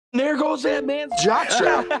There goes that man's jock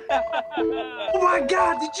strap. Oh my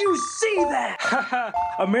God, did you see that?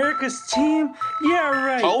 America's team? Yeah,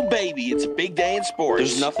 right. Oh, baby, it's a big day in sports.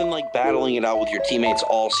 There's nothing like battling it out with your teammates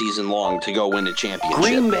all season long to go win a championship.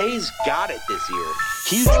 Green Bay's got it this year.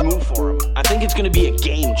 Huge move for them. I think it's going to be a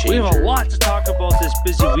game changer. We have a lot to talk about this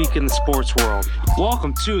busy week in the sports world.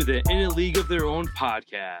 Welcome to the In a League of Their Own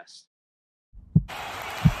podcast.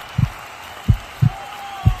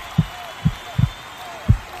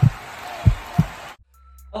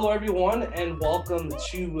 Hello, everyone, and welcome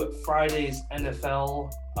to Friday's NFL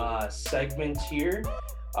segment here,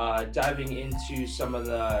 diving into some of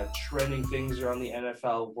the trending things around the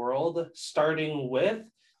NFL world, starting with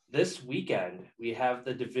this weekend. We have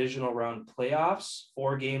the divisional round playoffs,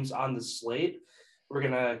 4 games on the slate. We're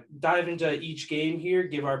going to dive into each game here,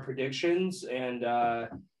 give our predictions, and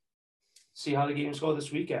see how the games go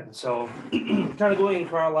this weekend. So kind of going in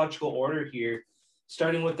chronological order here,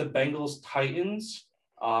 starting with the Bengals-Titans.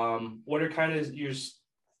 What are kind of your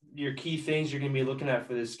key things you're going to be looking at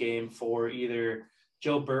for this game for either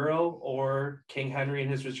Joe Burrow or King Henry in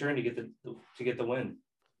his return to get the win?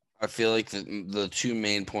 I feel like the two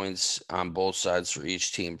main points on both sides for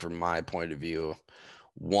each team, from my point of view,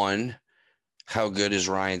 one, how good is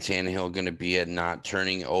Ryan Tannehill going to be at not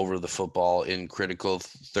turning over the football in critical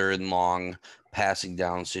third and long passing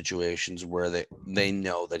down situations where they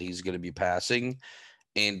know that he's going to be passing,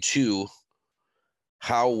 and two,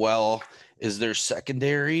 how well is their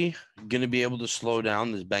secondary going to be able to slow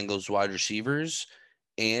down the Bengals wide receivers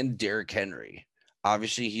and Derrick Henry?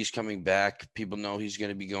 Obviously, he's coming back. People know he's going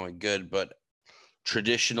to be going good, but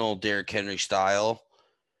traditional Derrick Henry style,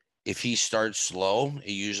 if he starts slow,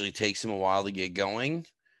 it usually takes him a while to get going,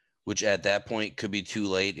 which at that point could be too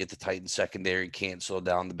late if the Titans secondary can't slow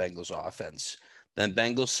down the Bengals offense. Then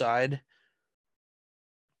Bengals side,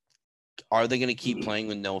 are they going to keep playing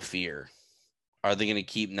with no fear? Are they going to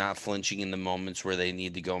keep not flinching in the moments where they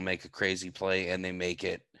need to go make a crazy play and they make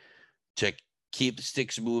it to keep the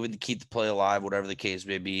sticks moving, to keep the play alive, whatever the case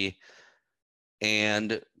may be?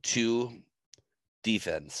 And two,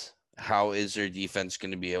 defense. How is their defense going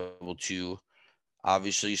to be able to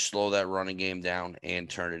obviously slow that running game down and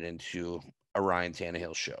turn it into a Ryan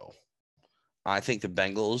Tannehill show? I think the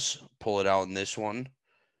Bengals pull it out in this one.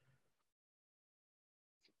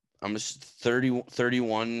 I'm just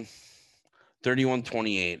 31-28.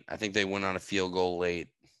 I think they win on a field goal late.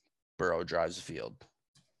 Burrow drives the field.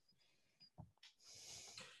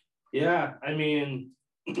 Yeah, I mean,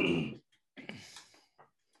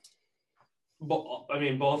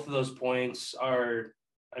 both of those points are,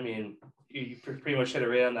 you pretty much hit it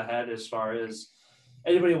right on the head as far as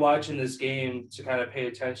anybody watching this game to kind of pay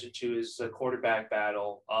attention to is the quarterback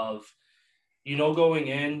battle of, going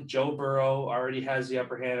in, Joe Burrow already has the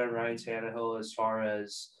upper hand on Ryan Tannehill as far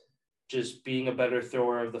as just being a better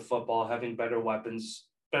thrower of the football, having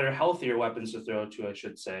healthier weapons to throw to, I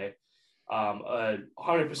should say.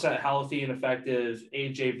 100% healthy and effective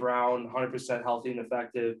A.J. Brown, 100% healthy and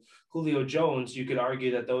effective Julio Jones. You could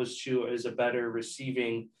argue that those two is a better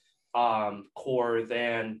receiving core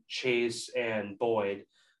than Chase and Boyd.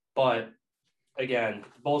 But again,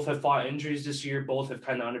 both have fought injuries this year. Both have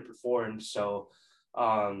kind of underperformed. So,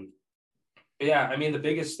 the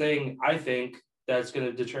biggest thing I think that's going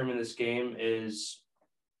to determine this game is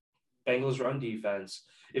Bengals run defense.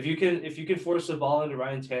 If you can force the ball into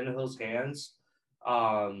Ryan Tannehill's hands,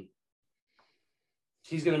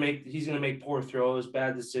 he's gonna make poor throws,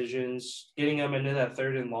 bad decisions. Getting him into that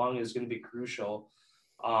third and long is going to be crucial.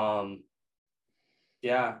 I think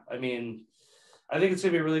it's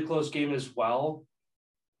gonna be a really close game as well.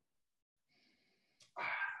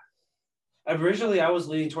 Originally, I was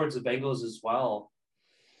leaning towards the Bengals as well.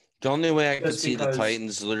 The only way I could see the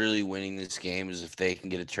Titans literally winning this game is if they can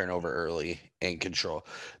get a turnover early and control.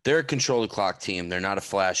 They're a control the clock team. They're not a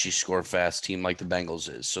flashy, score fast team like the Bengals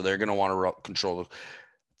is. So they're going to want to control. If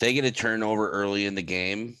they get a turnover early in the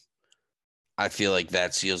game, I feel like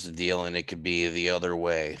that seals the deal, and it could be the other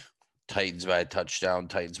way. Titans by a touchdown,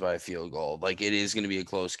 Titans by a field goal. Like, it is going to be a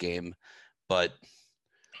close game. But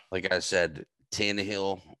like I said,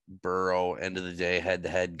 Tannehill, Burrow, end of the day,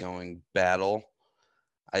 head-to-head going battle.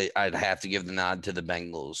 I'd have to give the nod to the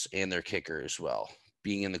Bengals and their kicker as well.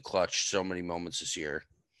 Being in the clutch so many moments this year.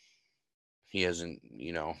 He hasn't,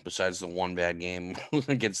 besides the one bad game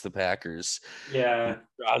against the Packers. Yeah.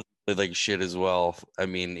 Played like shit as well. I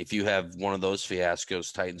mean, if you have one of those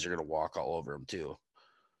fiascos, Titans are going to walk all over him too.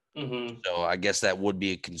 Mm-hmm. So I guess that would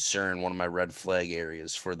be a concern, one of my red flag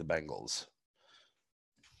areas for the Bengals.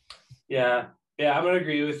 Yeah. Yeah, I'm going to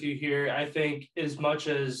agree with you here. I think as much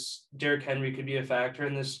as Derrick Henry could be a factor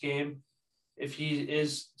in this game, if he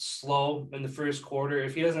is slow in the first quarter,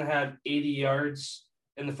 if he doesn't have 80 yards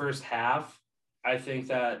in the first half, I think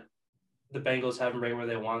that the Bengals have them right where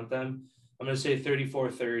they want them. I'm going to say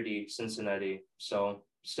 34-30 Cincinnati. So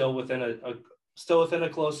still within a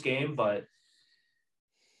close game, but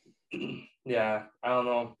yeah, I don't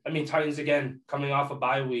know. I mean, Titans again coming off a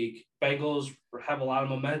bye week. Bengals have a lot of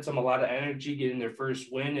momentum, a lot of energy, getting their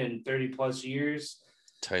first win in 30 plus years.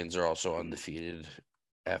 Titans are also undefeated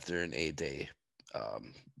after an 8-day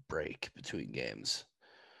break between games.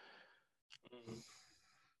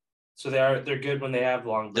 So they're good when they have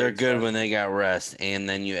long breaks. They're good when they got rest, and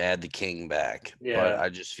then you add the King back. Yeah. But I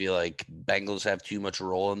just feel like Bengals have too much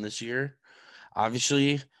rolling this year.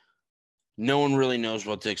 Obviously, no one really knows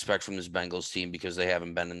what to expect from this Bengals team because they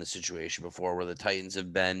haven't been in the situation before where the Titans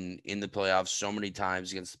have been in the playoffs so many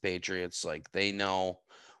times against the Patriots. Like, they know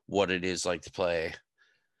what it is like to play.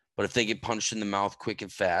 But if they get punched in the mouth quick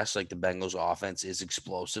and fast, like the Bengals offense is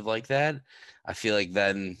explosive like that, I feel like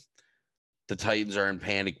then the Titans are in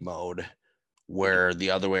panic mode, where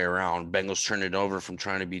the other way around, Bengals turn it over from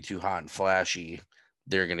trying to be too hot and flashy.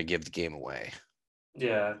 They're going to give the game away.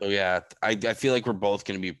 Yeah. So, yeah, I feel like we're both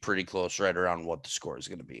going to be pretty close right around what the score is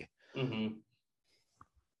going to be. Mm-hmm.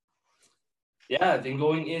 Yeah, then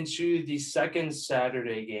going into the second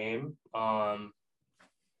Saturday game, I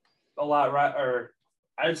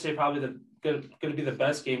would say probably going to be the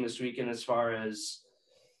best game this weekend as far as,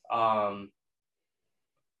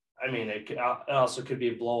 it also could be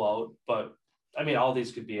a blowout, but I mean, all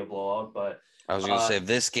these could be a blowout, but I was going to say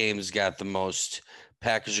this game's got the most.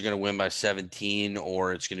 Packers are going to win by 17,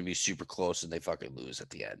 or it's going to be super close and they fucking lose at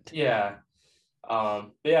the end. Yeah.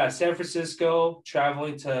 San Francisco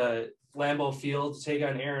traveling to Lambeau Field to take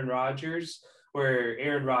on Aaron Rodgers, where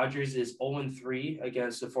Aaron Rodgers is 0-3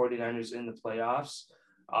 against the 49ers in the playoffs.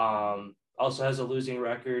 Also has a losing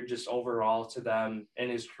record just overall to them in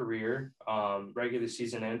his career, regular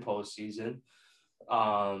season and postseason.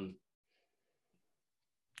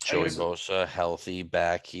 Joey Bosa, healthy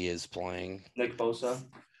back. He is playing. Nick Bosa,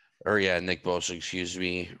 excuse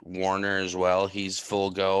me. Warner as well. He's full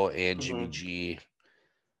go, and Jimmy G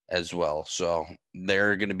as well. So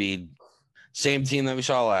they're going to be same team that we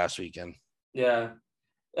saw last weekend. Yeah.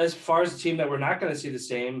 As far as the team that we're not going to see the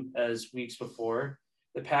same as weeks before,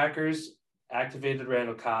 the Packers activated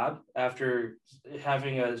Randall Cobb after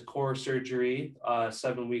having a core surgery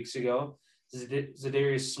 7 weeks ago.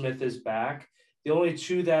 Zadarius Smith is back. The only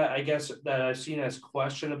two that I guess that I've seen as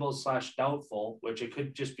questionable / doubtful, which it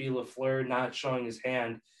could just be LaFleur not showing his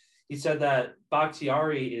hand. He said that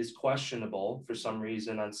Bakhtiari is questionable for some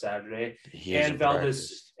reason on Saturday, and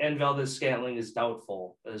Valdez-Scantling is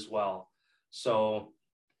doubtful as well. So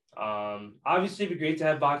obviously it'd be great to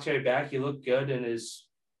have Bakhtiari back. He looked good in his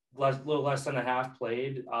little less than a half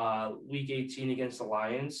played week 18 against the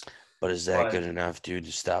Lions. But is that good enough, dude,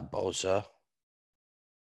 to stop Bosa?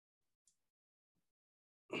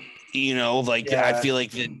 I feel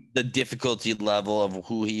like the difficulty level of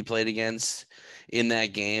who he played against in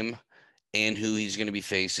that game and who he's going to be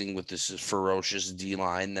facing with this ferocious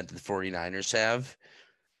D-line that the 49ers have.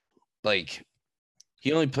 Like,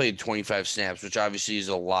 he only played 25 snaps, which obviously is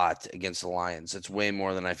a lot against the Lions. That's way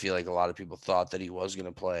more than I feel like a lot of people thought that he was going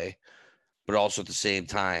to play. But also at the same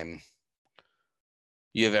time,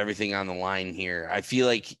 you have everything on the line here. I feel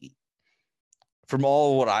like from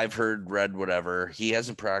all what I've heard, read, whatever, he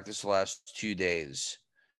hasn't practiced the last 2 days,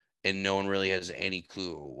 and no one really has any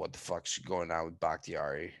clue what the fuck's going on with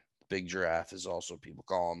Bakhtiari. Big Giraffe is also people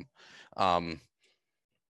call him.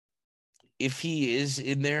 If he is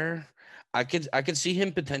in there, I could see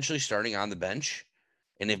him potentially starting on the bench.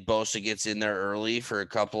 And if Bosa gets in there early for a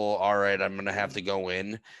couple, all right, I'm going to have to go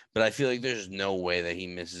in. But I feel like there's no way that he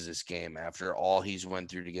misses this game after all he's went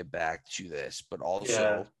through to get back to this. But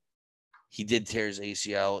also, he did tear his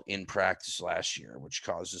ACL in practice last year, which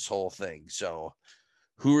caused this whole thing. So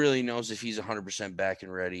who really knows if he's 100% back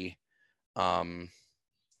and ready? Who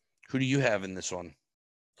do you have in this one?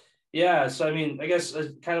 Yeah, so I mean, I guess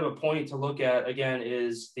kind of a point to look at again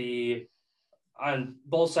is on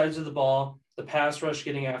both sides of the ball, the pass rush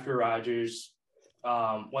getting after Rodgers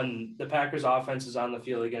when the Packers offense is on the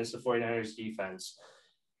field against the 49ers defense.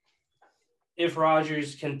 If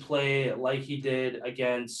Rodgers can play like he did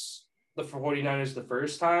against the 49ers the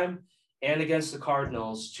first time and against the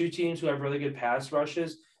Cardinals, two teams who have really good pass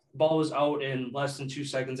rushes, the ball was out in less than 2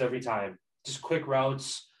 seconds every time. Just quick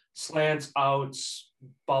routes, slants, outs,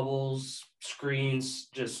 bubbles, screens,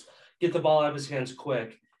 just get the ball out of his hands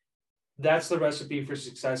quick. That's the recipe for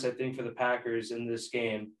success, I think, for the Packers in this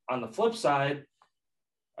game. On the flip side,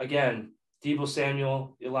 again, Deebo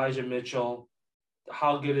Samuel, Elijah Mitchell,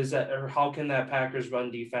 how good is that, or how can that Packers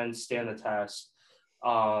run defense stand the test?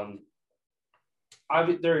 They're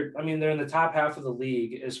in the top half of the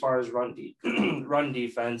league as far as run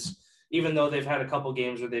defense, even though they've had a couple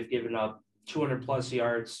games where they've given up 200 plus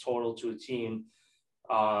yards total to a team.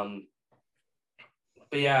 But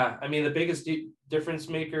yeah, I mean, the biggest difference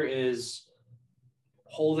maker is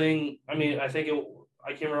holding. I mean, I can't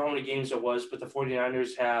remember how many games it was, but the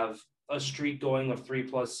 49ers have a streak going of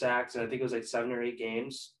 3+ sacks, and I think it was like 7 or 8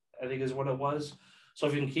 games, I think is what it was. So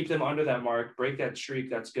if you can keep them under that mark, break that streak,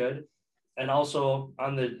 that's good. And also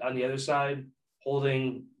on the other side,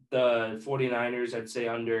 holding the 49ers, I'd say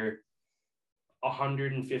under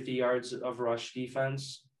 150 yards of rush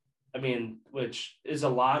defense. I mean, which is a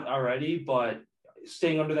lot already, but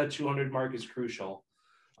staying under that 200 mark is crucial.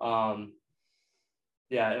 Yeah,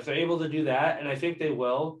 if they're able to do that, and I think they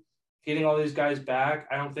will, getting all these guys back,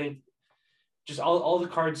 I don't think just all the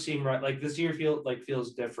cards seem right. Like this year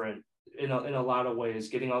feels different in a lot of ways.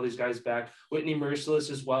 Getting all these guys back, Whitney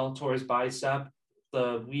Mercilus as well tore his bicep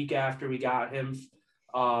the week after we got him.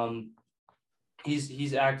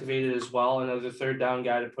 He's activated as well. Another third down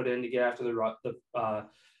guy to put in to get after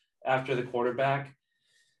the quarterback.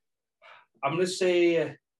 I'm gonna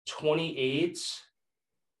say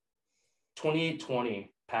 28-20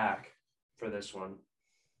 Pack for this one.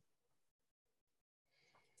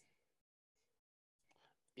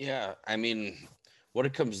 Yeah, I mean, what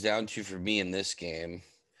it comes down to for me in this game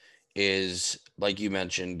is, like you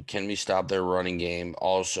mentioned, can we stop their running game?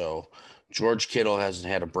 Also, George Kittle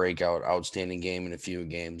hasn't had a breakout outstanding game in a few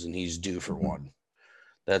games, and he's due for one.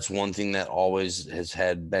 That's one thing that always has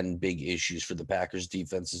been big issues for the Packers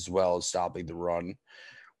defense as well, as stopping the run.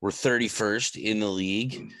 We're 31st in the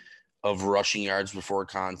league of rushing yards before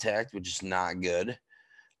contact, which is not good.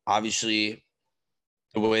 Obviously,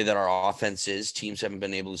 the way that our offense is, teams haven't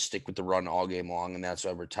been able to stick with the run all game long, and that's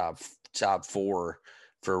why we're top 4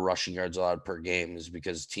 for rushing yards allowed per game, is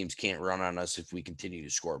because teams can't run on us if we continue to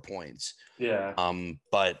score points. Yeah.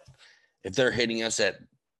 But if they're hitting us at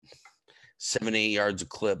 7-8 yards a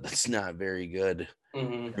clip, that's not very good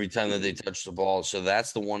every time that they touch the ball. So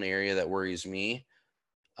that's the one area that worries me.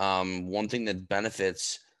 One thing that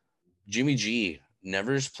benefits Jimmy G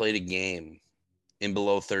never has played a game in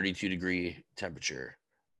below 32-degree temperature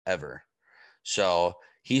ever. So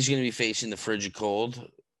he's going to be facing the frigid cold.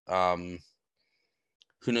 Who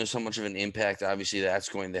knows how much of an impact, obviously, that's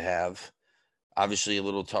going to have. Obviously, a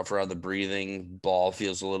little tougher on the breathing. Ball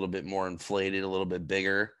feels a little bit more inflated, a little bit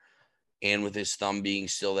bigger. And with his thumb being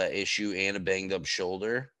still that issue and a banged up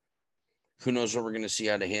shoulder, who knows what we're going to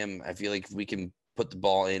see out of him. I feel like if we can put the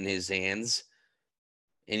ball in his hands,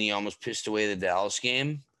 and he almost pissed away the Dallas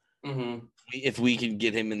game. If we can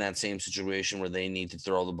get him in that same situation where they need to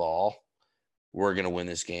throw the ball, we're going to win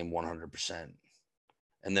this game 100%.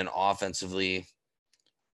 And then offensively,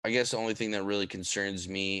 I guess the only thing that really concerns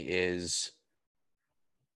me is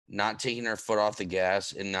not taking our foot off the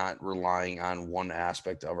gas and not relying on one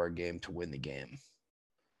aspect of our game to win the game.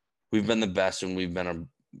 We've been the best when we've been a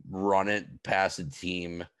run it, pass the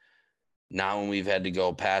team. Not when we've had to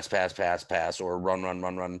go pass, or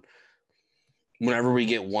run. Whenever we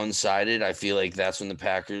get one-sided, I feel like that's when the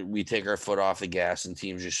Packers, we take our foot off the gas and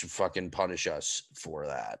teams just fucking punish us for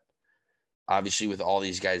that. Obviously, with all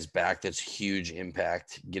these guys back, that's huge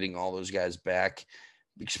impact, getting all those guys back.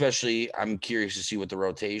 Especially, I'm curious to see what the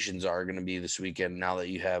rotations are going to be this weekend now that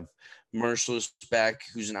you have Mercilus back,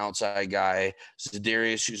 who's an outside guy,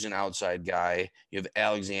 Za'Darius, who's an outside guy. You have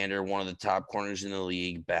Alexander, one of the top corners in the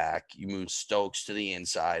league, back. You move Stokes to the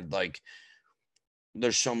inside. Like,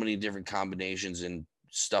 there's so many different combinations and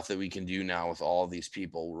stuff that we can do now with all of these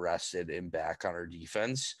people rested and back on our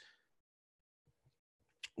defense.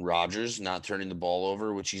 Rodgers not turning the ball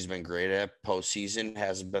over, which he's been great at postseason,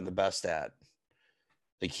 hasn't been the best at.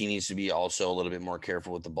 Like, he needs to be also a little bit more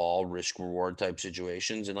careful with the ball, risk reward type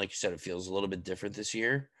situations. And like you said, it feels a little bit different this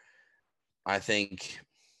year. I think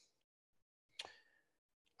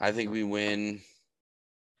we win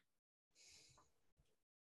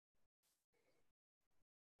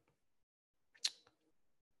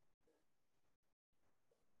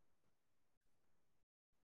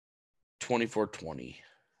 24-20.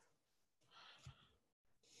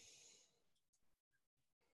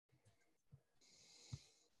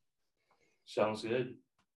 Sounds good.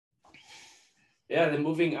 Yeah, then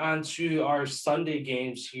moving on to our Sunday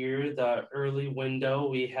games here, the early window,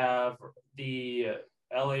 we have the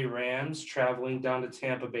LA Rams traveling down to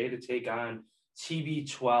Tampa Bay to take on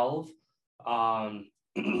TB12. I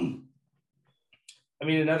mean,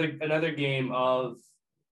 another game of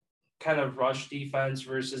kind of rush defense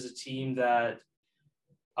versus a team that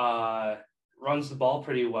runs the ball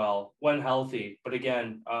pretty well when healthy. But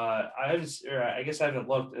again, I guess I haven't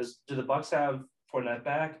looked. Do the Bucks have Fournette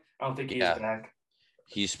back? I don't think he's back.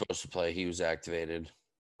 He's supposed to play. He was activated.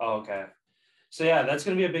 Oh, okay. So yeah, that's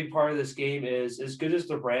going to be a big part of this game. Is as good as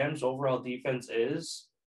the Rams' overall defense is,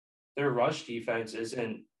 their rush defense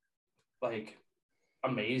isn't like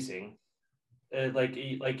amazing,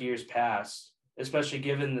 like years past. Especially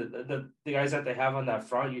given the guys that they have on that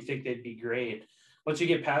front, you think they'd be great. Once you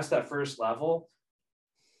get past that first level,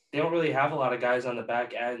 they don't really have a lot of guys on the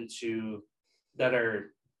back end that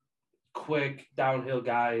are quick downhill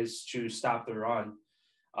guys to stop the run.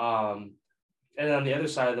 And on the other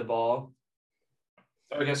side of the ball,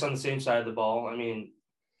 or I guess on the same side of the ball, I mean,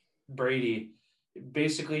 Brady,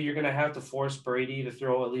 basically you're going to have to force Brady to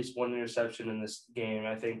throw at least one interception in this game,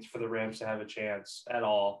 I think, for the Rams to have a chance at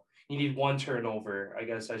all. You need one turnover, I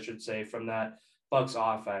guess I should say, from that Bucs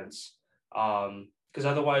offense. Because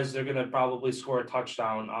otherwise they're going to probably score a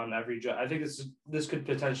touchdown on every – I think this could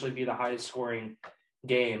potentially be the highest scoring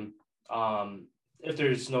game if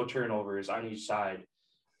there's no turnovers on each side.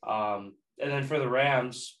 And then for the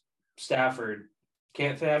Rams, Stafford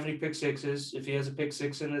can't have any pick sixes. If he has a pick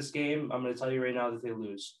six in this game, I'm going to tell you right now that they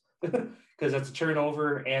lose because that's a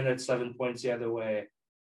turnover and that's 7 points the other way,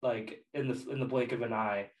 like in the blink of an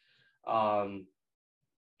eye.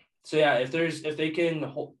 So yeah, if they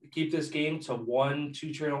can keep this game to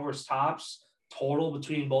 1-2 turnovers tops total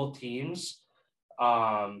between both teams,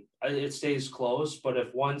 it stays close. But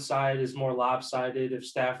if one side is more lopsided, if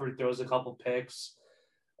Stafford throws a couple picks,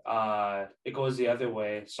 it goes the other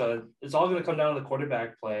way. So it's all going to come down to the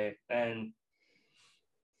quarterback play. And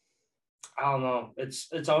I don't know.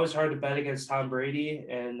 It's always hard to bet against Tom Brady,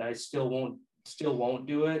 and I still won't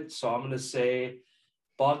do it. So I'm going to say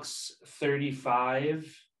Bucks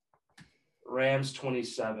 35, Rams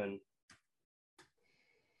 27.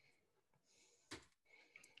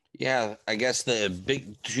 Yeah, I guess the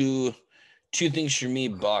big two things for me,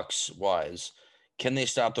 Bucks wise. Can they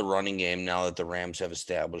stop the running game now that the Rams have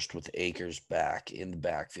established with Akers back in the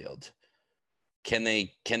backfield? Can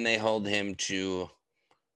they hold him to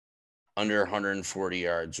under 140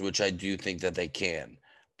 yards, which I do think that they can.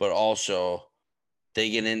 But also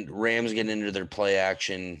Rams get into their play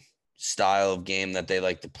action style of game that they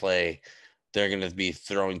like to play. They're going to be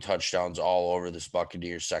throwing touchdowns all over this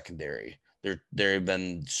Buccaneers secondary. They've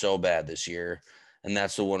been so bad this year. And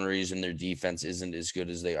that's the one reason their defense isn't as good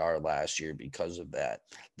as they are last year because of that.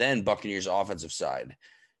 Then Buccaneers offensive side,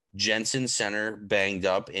 Jensen center banged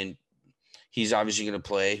up, and he's obviously going to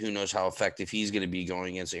play. Who knows how effective he's going to be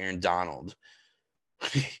going against Aaron Donald.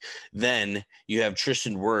 Then you have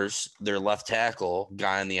Tristan Wirfs, their left tackle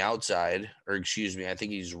guy on the outside, or excuse me, I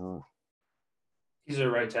think he's a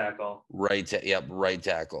right tackle. Right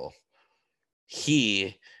tackle.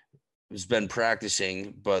 He has been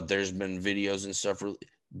practicing, but there's been videos and stuff.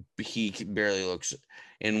 He barely looks.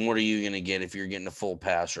 And what are you going to get if you're getting a full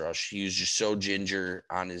pass rush? He was just so ginger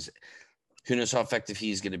on his. Who knows how effective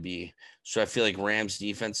he's going to be? So I feel like Rams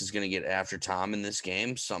defense is going to get after Tom in this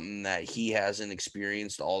game, something that he hasn't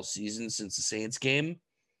experienced all season since the Saints game.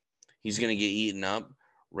 He's going to get eaten up.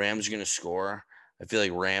 Rams are going to score. I feel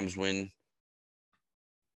like Rams win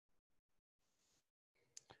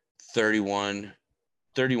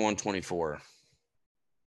 31-24.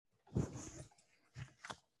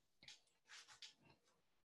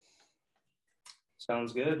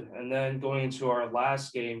 Sounds good. And then going into our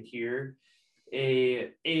last game here,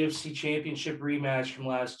 a AFC Championship rematch from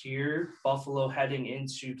last year, Buffalo heading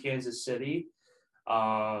into Kansas City.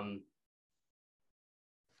 I'll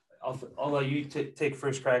let you take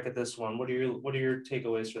first crack at this one. What are your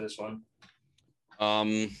takeaways for this one?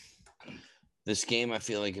 This game, I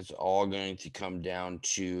feel like it's all going to come down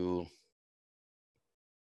to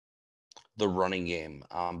the running game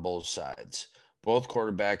on both sides. Both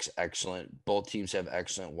quarterbacks, excellent. Both teams have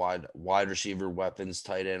excellent wide receiver weapons,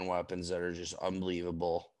 tight end weapons that are just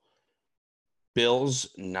unbelievable. Bills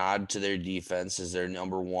nod to their defense as their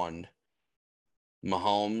number one.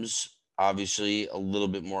 Mahomes, obviously, a little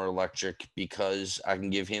bit more electric because I can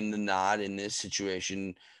give him the nod in this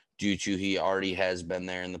situation due to he already has been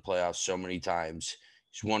there in the playoffs so many times.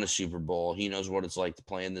 He's won a Super Bowl. He knows what it's like to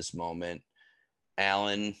play in this moment.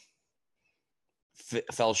 Allen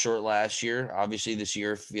fell short last year. Obviously, this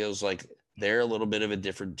year feels like they're a little bit of a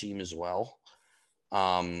different team as well.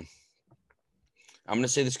 I'm going to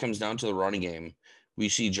say this comes down to the running game. We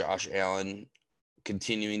see Josh Allen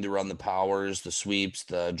continuing to run the powers, the sweeps,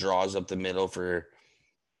 the draws up the middle for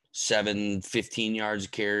 15 yards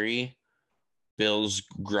of carry. Bills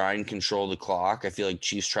grind control the clock. I feel like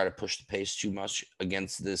Chiefs try to push the pace too much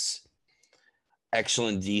against this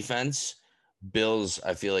excellent defense. Bills,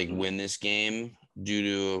 I feel like, win this game due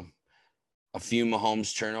to a few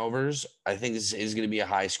Mahomes turnovers. I think this is going to be a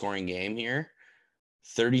high-scoring game here.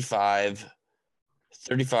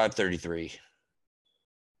 35-33.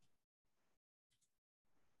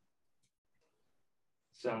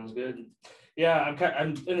 Sounds good. Yeah,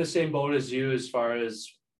 I'm in the same boat as you as far as,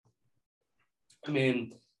 I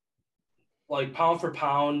mean, like pound for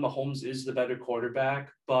pound, Mahomes is the better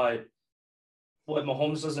quarterback, but what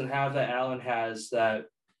Mahomes doesn't have that Allen has, that,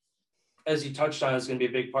 as you touched on, is going to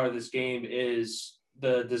be a big part of this game, is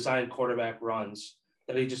the design quarterback runs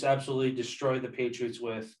that he just absolutely destroyed the Patriots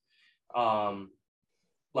with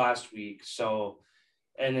last week. So,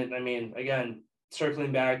 and it, I mean, again,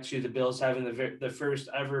 circling back to the Bills having the first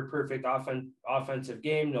ever perfect offensive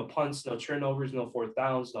game, no punts, no turnovers, no fourth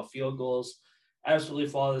downs, no field goals, absolutely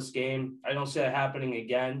flawless game. I don't see that happening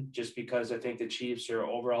again, just because I think the Chiefs are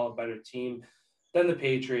overall a better team than the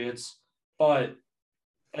Patriots. But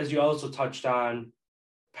as you also touched on,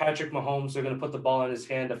 Patrick Mahomes, they're going to put the ball in his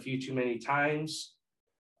hand a few too many times.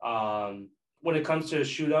 When it comes to a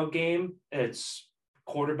shootout game, it's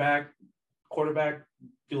quarterback,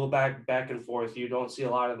 dual back and forth. You don't see a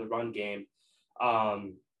lot of the run game,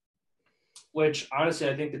 which honestly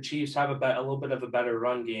I think the Chiefs have a little bit of a better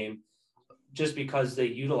run game, just because they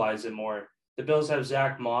utilize it more. The Bills have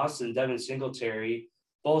Zach Moss and Devin Singletary,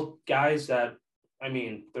 both guys that, I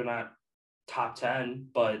mean, they're not top 10,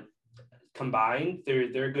 but combined, they're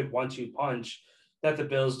a good 1-2 punch that the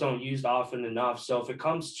Bills don't use often enough. So if it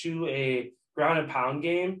comes to a ground and pound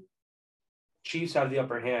game, Chiefs have the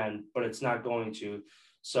upper hand, but it's not going to.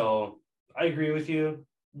 So I agree with you.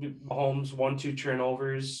 Mahomes, 1-2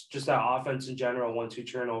 turnovers, just that offense in general, 1-2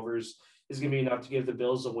 turnovers is going to be enough to give the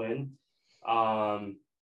Bills a win. I'm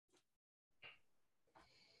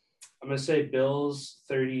going to say Bills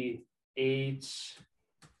 38,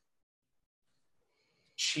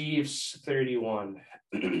 Chiefs 31.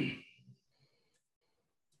 I'm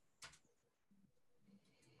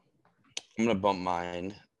going to bump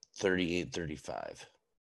mine 38-35.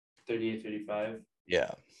 38-35.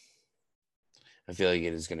 Yeah. I feel like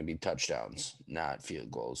it is going to be touchdowns, not field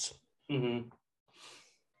goals. Mm-hmm.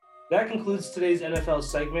 That concludes today's NFL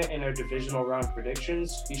segment and our divisional round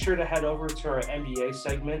predictions. Be sure to head over to our NBA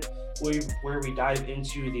segment where we dive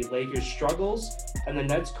into the Lakers' struggles and the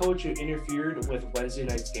Nets coach who interfered with Wednesday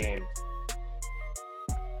night's game.